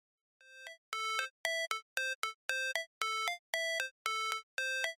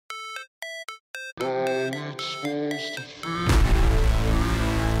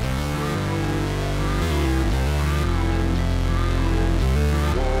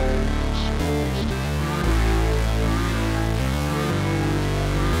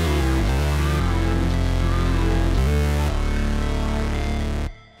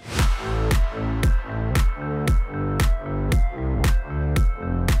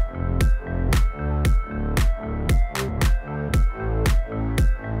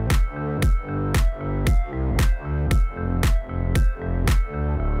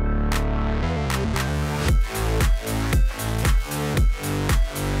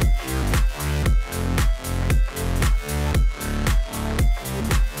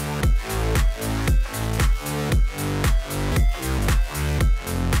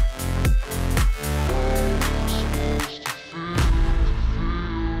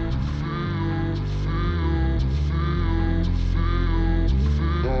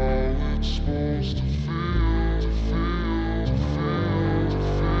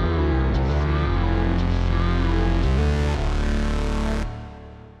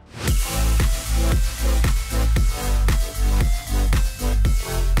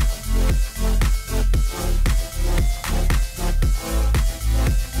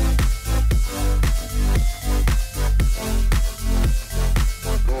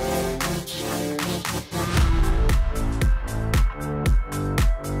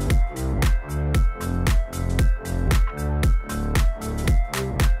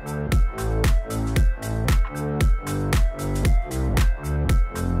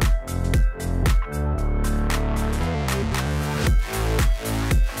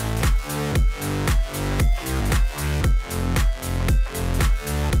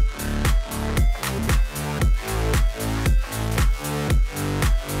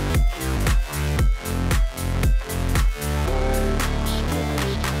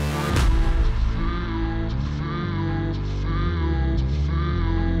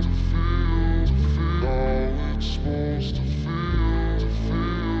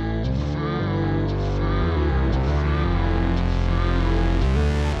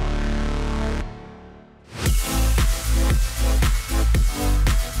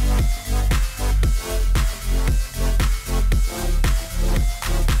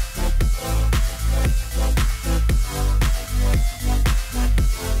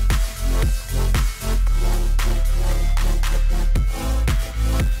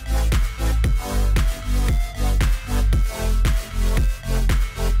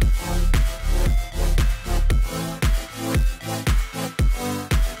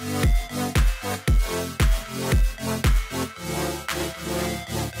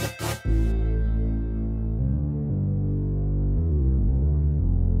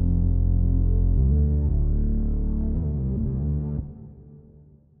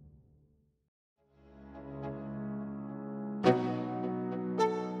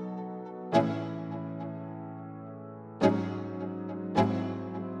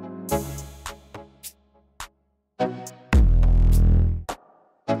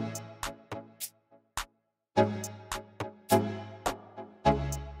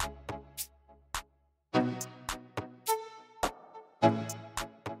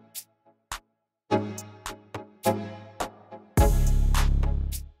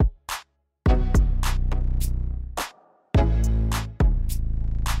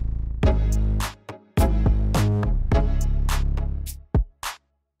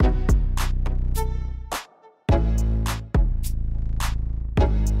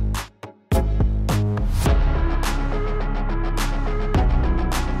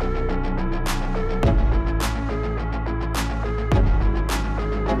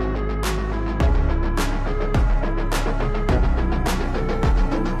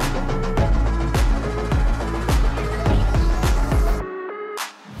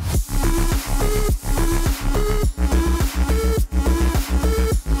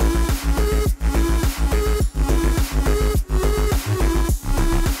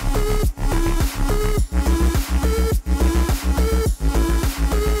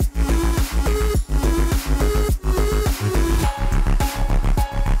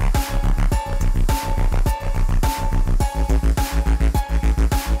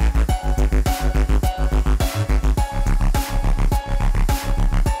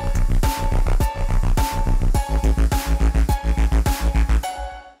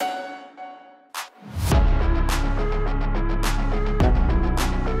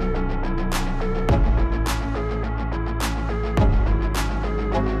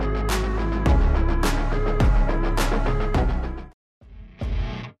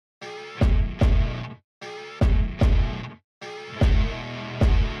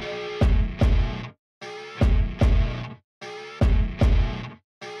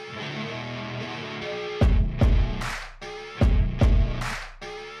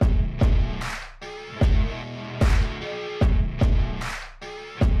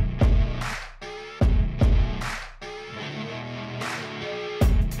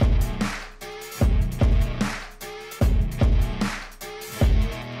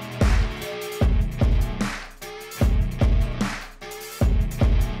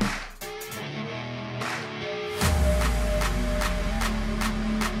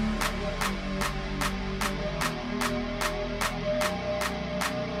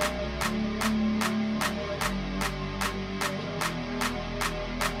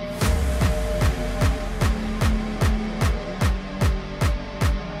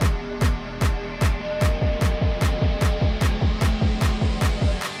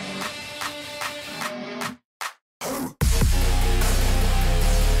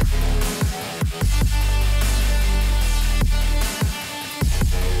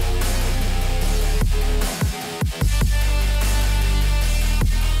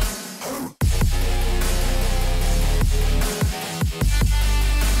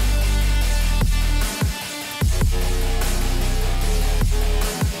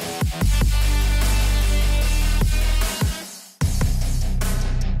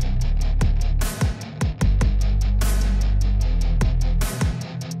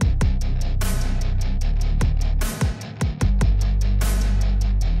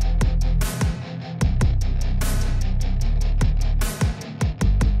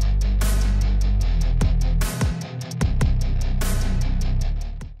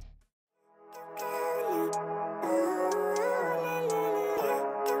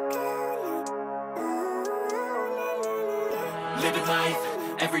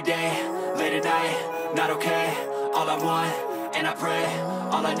every day, late at night, not okay. All I want, and I pray,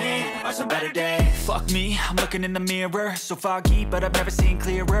 all I need are some better days. Fuck me, I'm looking in the mirror, so foggy, but I've never seen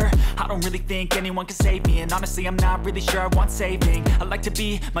clearer. I don't really think anyone can save me, and honestly I'm not really sure I want saving. I like to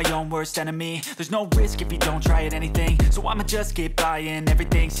be my own worst enemy. There's no risk if you don't try at anything, so I'ma just keep buying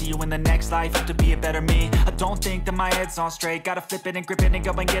everything. See you in the next life, have to be a better me. I don't think that my head's on straight, gotta flip it and grip it and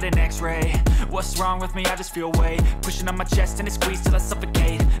go and get an x-ray. What's wrong with me? I just feel weight pushing on my chest and it squeezes till I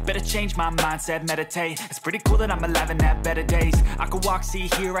suffocate. Better change my mindset, meditate. It's pretty cool that I'm alive and have better days. I could walk, see,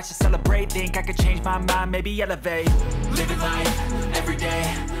 hear, I should celebrate. Think I could change my mind, maybe elevate. Living life, every day,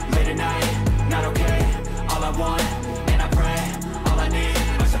 late at night, not okay. All I want, and I pray, all I need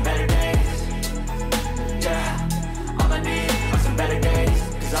are some better days. Yeah, all I need are some better days.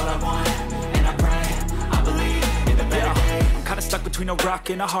 Cause all I want, and I pray, I believe in the better days. I'm kinda stuck between a rock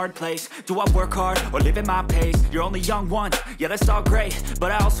and a hard place. Do I work hard, or live at my pace? You're only young once, yeah that's all great,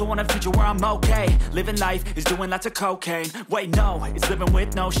 but I also want a future where I'm okay. Living life is doing lots of cocaine. Wait no, it's living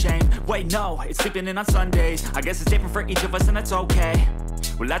with no shame. Wait no, it's sleeping in on Sundays. I guess it's different for each of us and that's okay.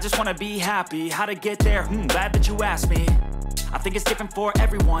 Well I just wanna be happy, how to get there? Glad that you asked me. I think it's different for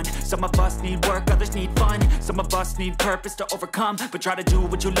everyone. Some of us need work, others need fun. Some of us need purpose to overcome. But try to do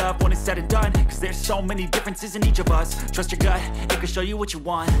what you love when it's said and done. Cause there's so many differences in each of us. Trust your gut, it can show you what you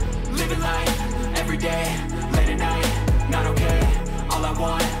want. Living life, every day, late at night, not okay. All I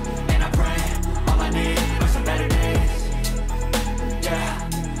want, and I pray, all I need are some better days. Yeah,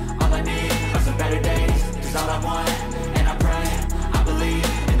 all I need are some better days. Cause all I want, and I pray, I believe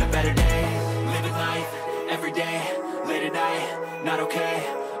in the better days. Living life, every day, late at night, not okay.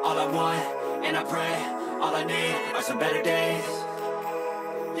 All I want, and I pray, all I need are some better days.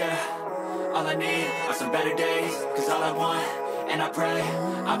 Yeah, all I need are some better days. Cause all I want, and I pray,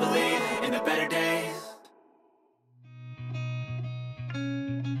 I believe in the better days.